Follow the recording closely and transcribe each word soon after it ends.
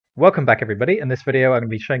Welcome back everybody. In this video I'm going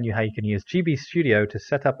to be showing you how you can use GB Studio to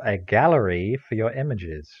set up a gallery for your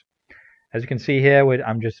images. As you can see here,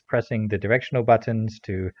 I'm just pressing the directional buttons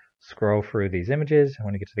to scroll through these images.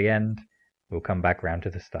 When we get to the end, we'll come back around to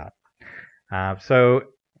the start. So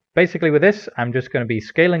basically with this, I'm just going to be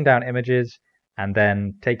scaling down images and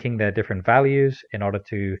then taking their different values in order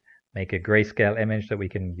to make a grayscale image that we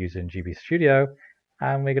can use in GB Studio.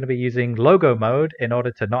 And we're going to be using logo mode in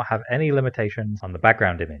order to not have any limitations on the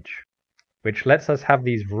background image, which lets us have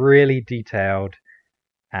these really detailed,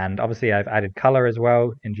 and obviously I've added color as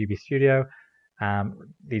well in GB Studio,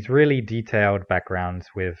 these really detailed backgrounds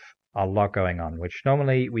with a lot going on, which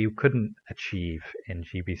normally we couldn't achieve in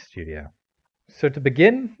GB Studio. So to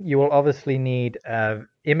begin, you will obviously need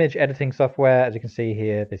image editing software. As you can see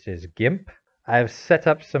here, this is GIMP. I've set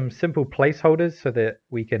up some simple placeholders so that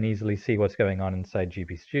we can easily see what's going on inside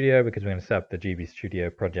GB Studio, because we're going to set up the GB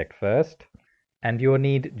Studio project first. And you'll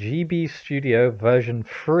need GB Studio version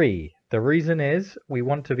 3. The reason is we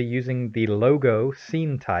want to be using the logo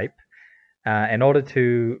scene type in order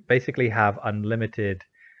to basically have unlimited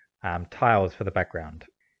tiles for the background.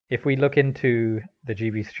 If we look into the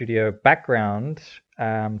GB Studio background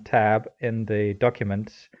tab in the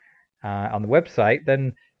documents on the website,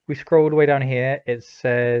 then we scroll all the way down here. It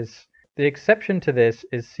says the exception to this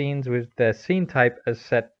is scenes with their scene type as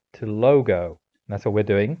set to logo. And that's what we're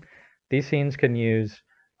doing. These scenes can use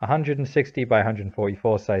 160 by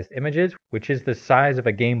 144 sized images, which is the size of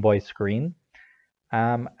a Game Boy screen.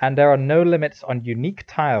 And there are no limits on unique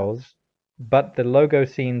tiles, but the logo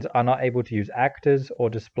scenes are not able to use actors or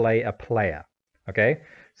display a player. Okay,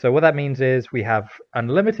 so what that means is we have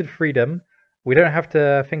unlimited freedom. We don't have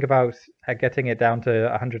to think about getting it down to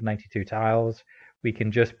 192 tiles. We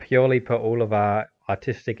can just purely put all of our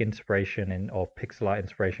artistic inspiration or pixel art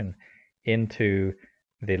inspiration into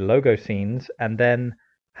the logo scenes, and then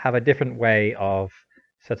have a different way of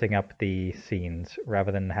setting up the scenes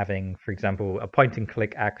rather than having, for example, a point and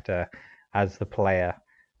click actor as the player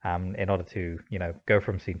in order to, go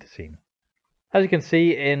from scene to scene. As you can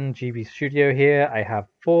see in GB Studio here, I have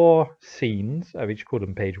 4 scenes. I've each called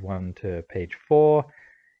them page 1 to page 4.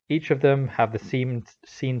 Each of them have the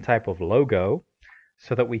scene type of logo,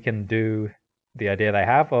 so that we can do the idea that I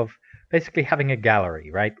have of basically having a gallery,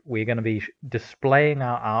 right? We're going to be displaying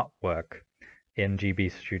our artwork in GB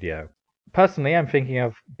Studio. Personally, I'm thinking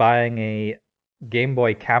of buying a Game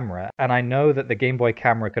Boy camera, and I know that the Game Boy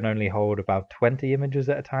camera can only hold about 20 images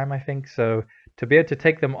at a time, I think. So to be able to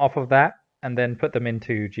take them off of that and then put them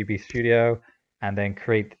into GB Studio and then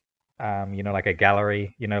create, like a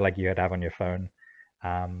gallery, like you would have on your phone,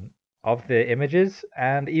 of the images,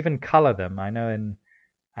 and even color them. I know in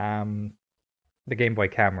the Game Boy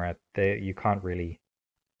camera, you can't really,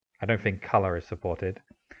 I don't think color is supported.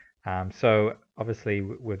 So obviously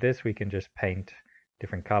with this, we can just paint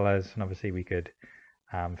different colors, and obviously we could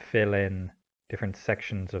fill in different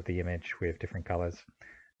sections of the image with different colors.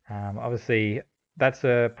 Obviously that's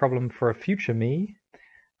a problem for a future me,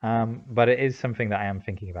 but it is something that I am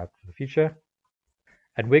thinking about for the future.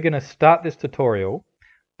 And we're going to start this tutorial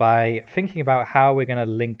by thinking about how we're going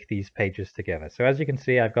to link these pages together. So as you can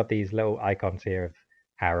see, I've got these little icons here of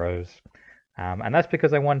arrows, and that's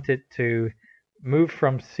because I want it to move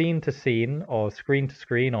from scene to scene or screen to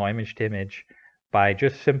screen or image to image by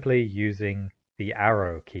just simply using the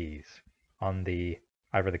arrow keys on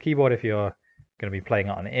either the keyboard if you're going to be playing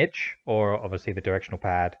it on itch, or obviously the directional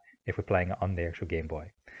pad if we're playing it on the actual Game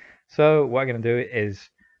Boy. So what I'm going to do is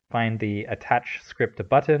find the attach script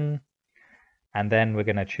button, and then we're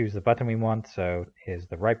going to choose the button we want. So here's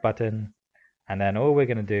the right button, and then all we're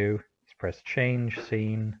going to do is press change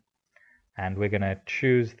scene, and we're going to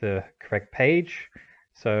choose the correct page.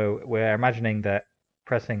 So we're imagining that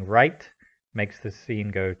pressing right makes the scene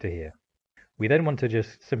go to here. We then want to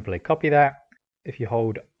just simply copy that. If you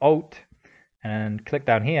hold Alt and click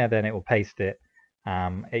down here, then it will paste it.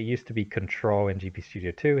 It used to be Control in GB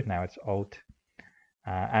Studio 2, now it's Alt.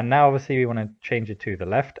 And now obviously we want to change it to the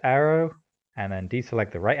left arrow, and then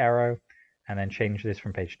deselect the right arrow, and then change this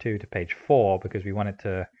from page 2 to page 4, because we want it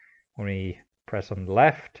to, when we press on the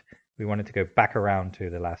left, we want it to go back around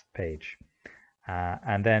to the last page.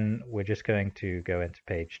 And then we're just going to go into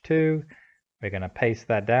page 2. We're going to paste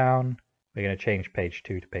that down. We're going to change page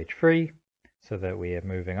 2 to page 3 so that we are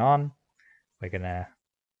moving on. We're going to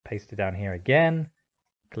paste it down here again.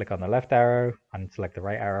 Click on the left arrow, unselect the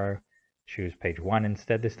right arrow, choose page 1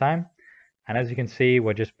 instead this time. And as you can see,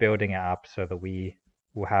 we're just building it up so that we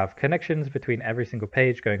will have connections between every single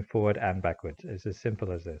page going forward and backwards. It's as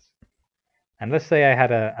simple as this. And let's say I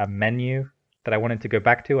had a menu that I wanted to go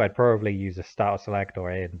back to. I'd probably use a start select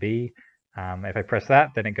or A and B If I press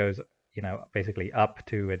that, then it goes, basically up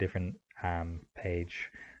to a different page,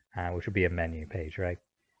 which would be a menu page, right?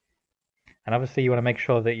 And obviously you want to make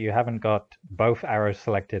sure that you haven't got both arrows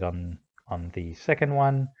selected on the second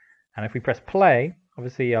one. And if we press play,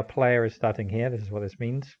 obviously our player is starting here. This is what this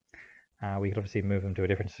means. We could obviously move them to a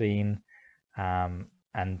different scene.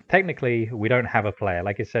 And technically, we don't have a player.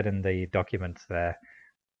 Like I said in the documents there,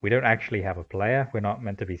 we don't actually have a player. We're not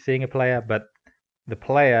meant to be seeing a player, but the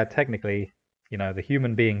player, technically, the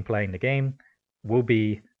human being playing the game, will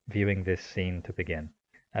be viewing this scene to begin.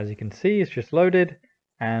 As you can see, it's just loaded,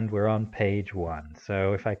 and we're on page 1.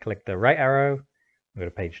 So if I click the right arrow, we go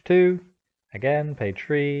to page 2, again, page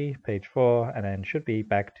 3, page 4, and then should be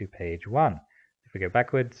back to page 1. If we go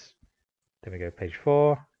backwards, then we go page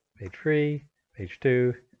 4, page 3, page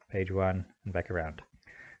 2, page 1, and back around.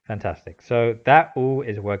 Fantastic. So that all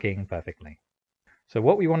is working perfectly. So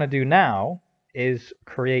what we want to do now is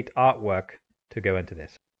create artwork to go into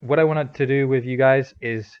this. What I wanted to do with you guys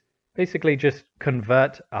is basically just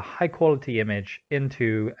convert a high quality image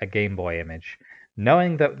into a Game Boy image,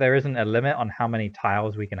 knowing that there isn't a limit on how many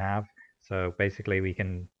tiles we can have. So basically we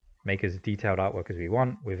can make as detailed artwork as we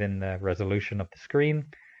want within the resolution of the screen,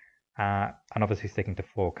 and obviously sticking to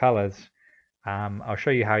 4 colors. I'll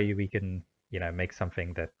show you how we can make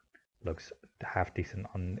something that looks half decent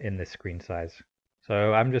in this screen size.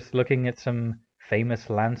 So I'm just looking at some famous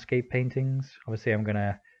landscape paintings. Obviously I'm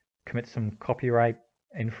gonna commit some copyright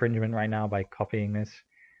infringement right now by copying this.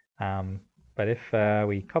 But if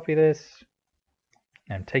we copy this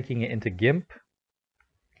and taking it into GIMP,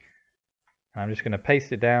 I'm just gonna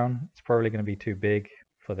paste it down. It's probably gonna be too big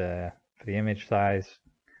for the image size.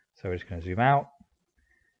 So we're just gonna zoom out.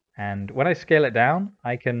 And when I scale it down,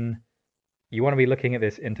 you want to be looking at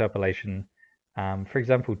this interpolation. For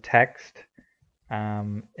example, text,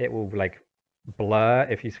 it will blur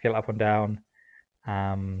if you scale up and down.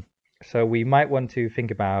 So we might want to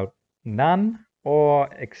think about none or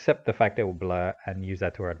accept the fact it will blur and use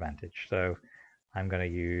that to our advantage. So I'm going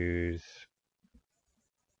to use,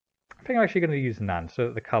 I think I'm actually going to use none so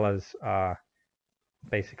that the colors are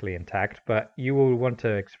basically intact, but you will want to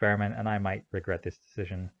experiment and I might regret this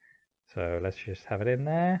decision. So let's just have it in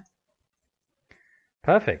there.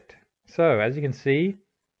 Perfect. So as you can see,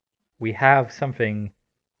 we have something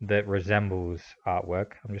that resembles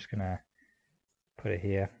artwork. I'm just going to put it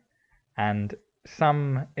here. And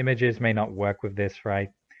some images may not work with this, right?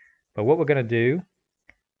 But what we're going to do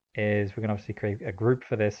is we're going to obviously create a group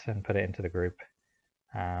for this and put it into the group.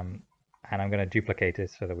 And I'm going to duplicate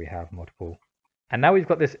it so that we have multiple. And now we've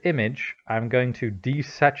got this image, I'm going to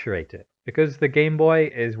desaturate it. Because the Game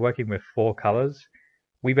Boy is working with 4 colors,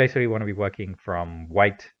 we basically want to be working from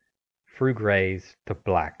white through grays to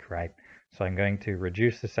black, right? So I'm going to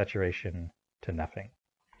reduce the saturation to nothing.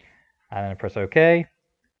 And then press OK.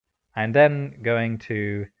 I'm then going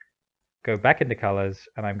to go back into colors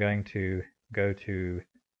and I'm going to go to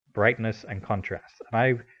brightness and contrast. And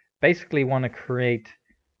I basically want to create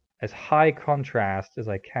as high contrast as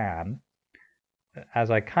I can,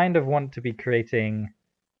 as I kind of want to be creating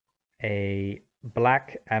a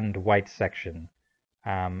black and white section.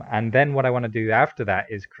 And then what I want to do after that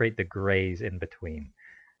is create the grays in between.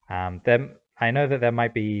 Then I know that there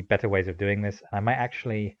might be better ways of doing this. I might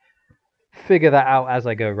actually figure that out as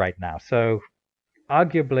I go right now. So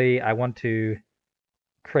arguably I want to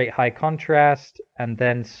create high contrast and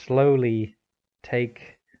then slowly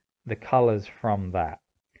take the colors from that.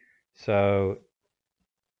 So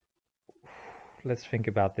let's think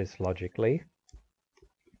about this logically.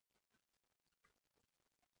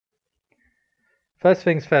 First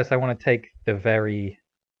things first, I want to take the very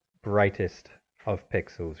brightest of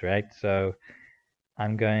pixels, right? So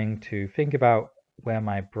I'm going to think about where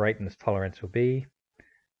my brightness tolerance will be.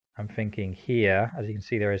 I'm thinking here, as you can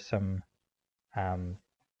see, there is some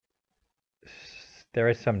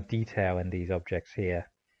detail in these objects here.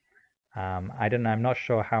 I don't know, I'm not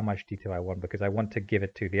sure how much detail I want because I want to give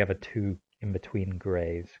it to the other 2 in between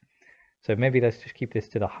grays. So maybe let's just keep this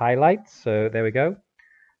to the highlights. So there we go.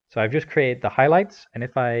 So I've just created the highlights, and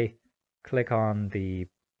if I click on the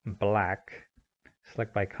black,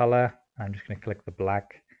 select by color, I'm just going to click the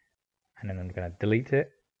black, and then I'm going to delete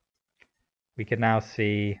it. We can now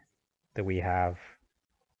see that we have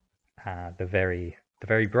the very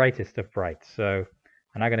brightest of brights. So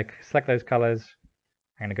I'm now going to select those colors.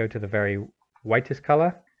 I'm going to go to the very whitest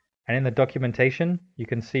color, and in the documentation, you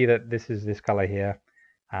can see that this is this color here,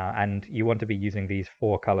 and you want to be using these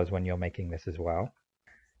 4 colors when you're making this as well.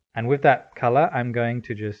 And with that color, I'm going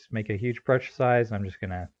to just make a huge brush size, and I'm just going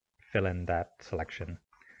to fill in that selection.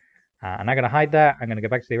 And I'm going to hide that. I'm going to go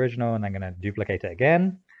back to the original, and I'm going to duplicate it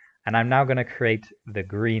again. And I'm now going to create the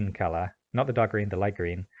green color, not the dark green, the light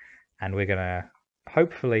green. And we're going to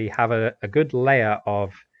hopefully have a good layer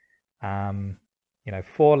of,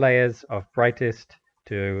 4 layers of brightest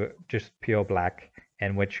to just pure black,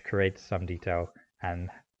 in which creates some detail and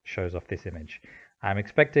shows off this image. I'm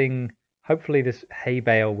expecting, hopefully this hay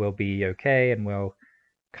bale will be okay and we'll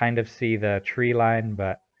kind of see the tree line,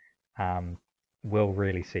 but we'll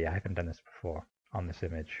really see. I haven't done this before on this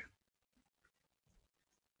image.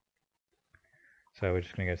 So we're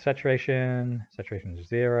just going to go to saturation, saturation is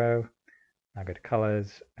 0. Now go to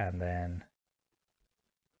colors and then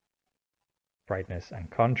brightness and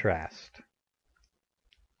contrast.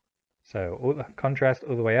 So all the contrast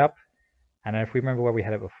all the way up. And if we remember where we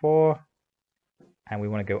had it before, and we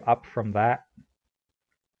want to go up from that,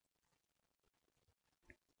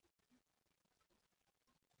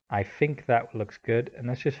 I think that looks good. And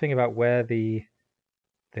let's just think about where the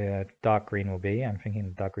dark green will be. I'm thinking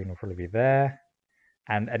the dark green will probably be there.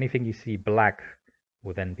 And anything you see black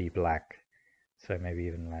will then be black. So maybe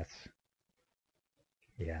even less.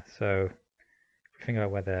 Yeah, so if we think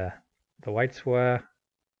about where the whites were,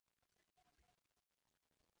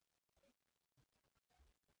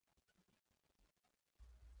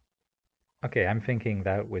 okay, I'm thinking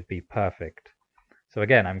that would be perfect. So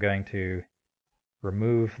again, I'm going to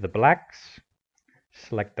remove the blacks,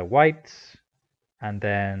 select the whites, and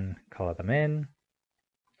then color them in.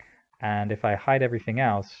 And if I hide everything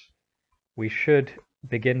else, we should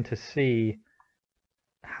begin to see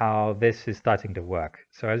how this is starting to work.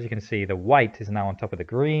 So as you can see, the white is now on top of the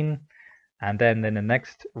green, and then in the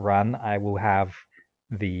next run, I will have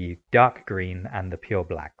the dark green and the pure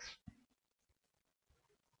blacks.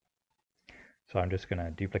 So I'm just going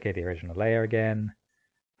to duplicate the original layer again.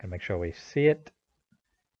 Going to make sure we see it.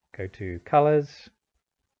 Go to colors,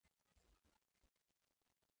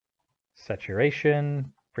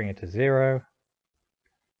 saturation, bring it to 0,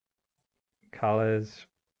 colors,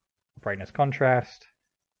 brightness, contrast,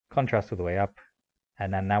 contrast all the way up,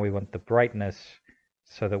 and then now we want the brightness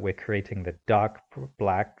so that we're creating the dark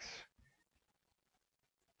blacks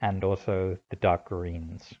and also the dark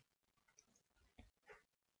greens.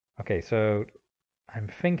 Okay, so I'm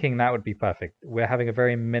thinking that would be perfect. We're having a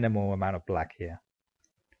very minimal amount of black here,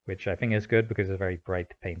 which I think is good because it's a very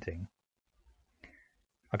bright painting.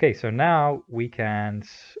 Okay, so now we can,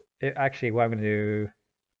 actually what I'm going to do,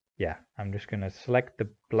 yeah, I'm just going to select the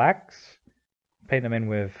blacks, paint them in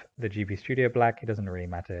with the GB Studio black. It doesn't really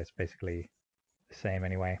matter, it's basically the same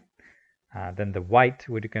anyway. Then the white,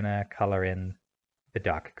 we're going to color in the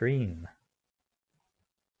dark green.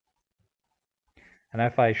 And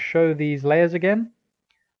if I show these layers again,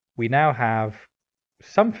 we now have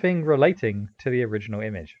something relating to the original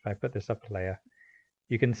image. If I put this up a layer,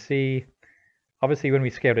 you can see, obviously when we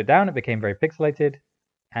scaled it down, it became very pixelated,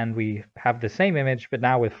 and we have the same image, but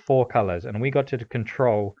now with 4 colors, and we got to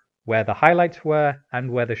control where the highlights were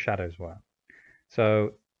and where the shadows were.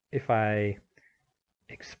 So if I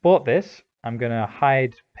export this, I'm going to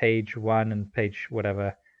hide page 1 and page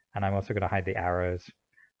whatever, and I'm also going to hide the arrows.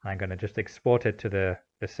 And I'm going to just export it to the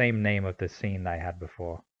same name of the scene that I had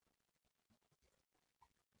before.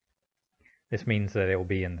 This means that it will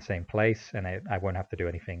be in the same place, and I won't have to do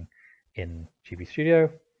anything in GB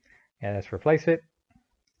Studio. Yeah, let's replace it.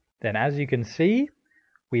 Then as you can see,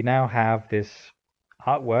 we now have this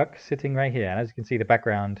artwork sitting right here. And as you can see, the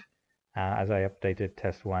background, as I updated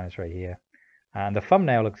test 1, is right here. And the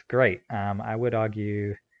thumbnail looks great. I would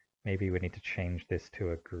argue maybe we need to change this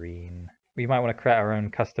to a green. We might want to create our own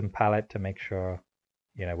custom palette to make sure,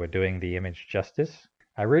 we're doing the image justice.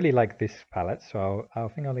 I really like this palette, so I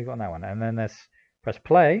think I'll leave it on that one. And then let's press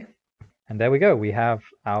play, and there we go. We have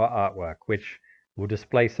our artwork, which will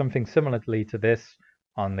display something similarly to this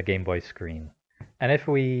on the Game Boy screen. And if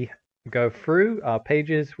we go through our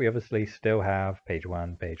pages, we obviously still have page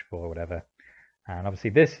 1, page 4, whatever. And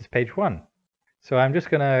obviously this is page 1. So I'm just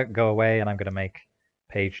going to go away and I'm going to make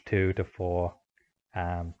page 2 to 4,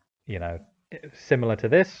 similar to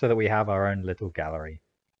this, so that we have our own little gallery.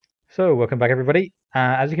 So welcome back, everybody.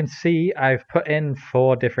 As you can see, I've put in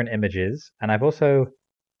 4 different images, and I've also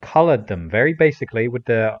colored them very basically with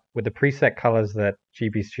the preset colors that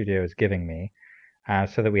GB Studio is giving me,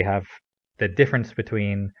 so that we have the difference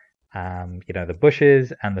between the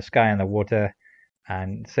bushes and the sky and the water.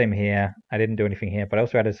 And same here, I didn't do anything here, but I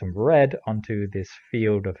also added some red onto this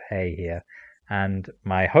field of hay here. And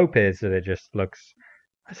my hope is that it just looks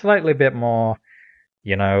a slightly bit more,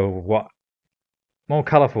 more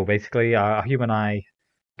colorful. Basically, our human eye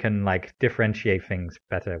can differentiate things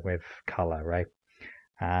better with color, right?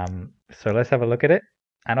 So let's have a look at it.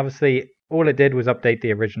 And obviously, all it did was update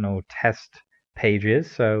the original test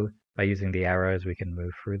pages, so by using the arrows we can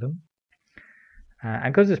move through them.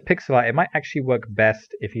 And because it's pixel art, it might actually work best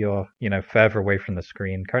if you're, further away from the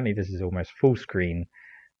screen. Currently this is almost full screen,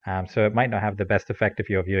 so it might not have the best effect if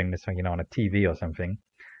you're viewing this on a TV or something.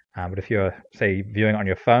 But if you're, say, viewing on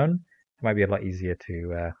your phone, it might be a lot easier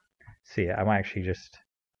to see it. I might actually just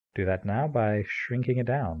do that now by shrinking it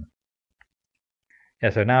down.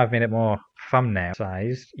 Yeah, so now I've made it more thumbnail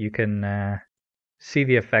sized. You can see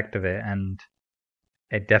the effect of it, and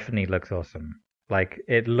it definitely looks awesome. Like,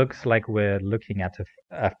 it looks like we're looking at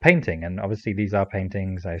a painting, and obviously these are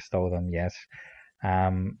paintings. I stole them, yes.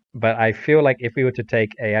 But I feel like if we were to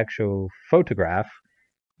take an actual photograph,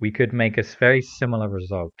 we could make a very similar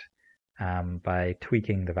result by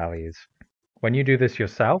tweaking the values. When you do this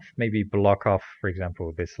yourself, maybe block off, for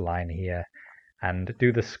example, this line here, and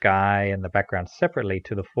do the sky and the background separately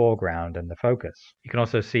to the foreground and the focus. You can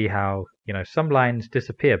also see how, some lines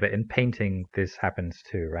disappear, but in painting this happens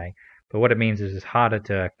too, right? But what it means is it's harder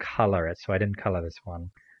to color it, so I didn't color this one.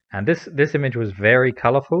 And this image was very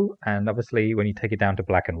colorful, and obviously when you take it down to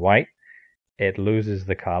black and white, it loses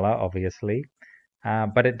the color, obviously.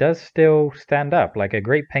 But it does still stand up. Like, a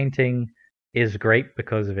great painting is great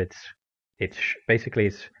because of its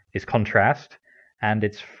contrast and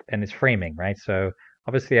its framing, right? So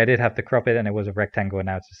obviously I did have to crop it, and it was a rectangle and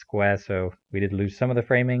now it's a square, so we did lose some of the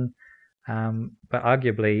framing, but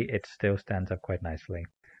arguably it still stands up quite nicely.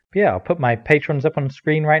 But yeah, I'll put my patrons up on the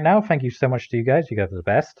screen right now. Thank you so much to you guys are the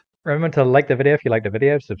best. Remember to like the video if you liked the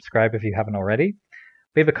video, subscribe if you haven't already.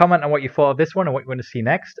 Leave a comment on what you thought of this one and what you want to see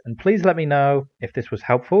next, and please let me know if this was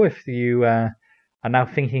helpful, if you are now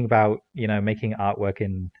thinking about making artwork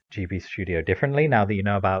in GB Studio differently now that you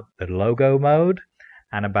know about the logo mode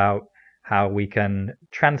and about how we can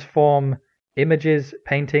transform images,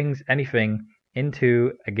 paintings, anything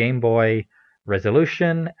into a Game Boy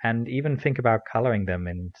resolution, and even think about coloring them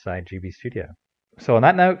inside GB Studio. So on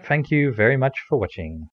that note, thank you very much for watching.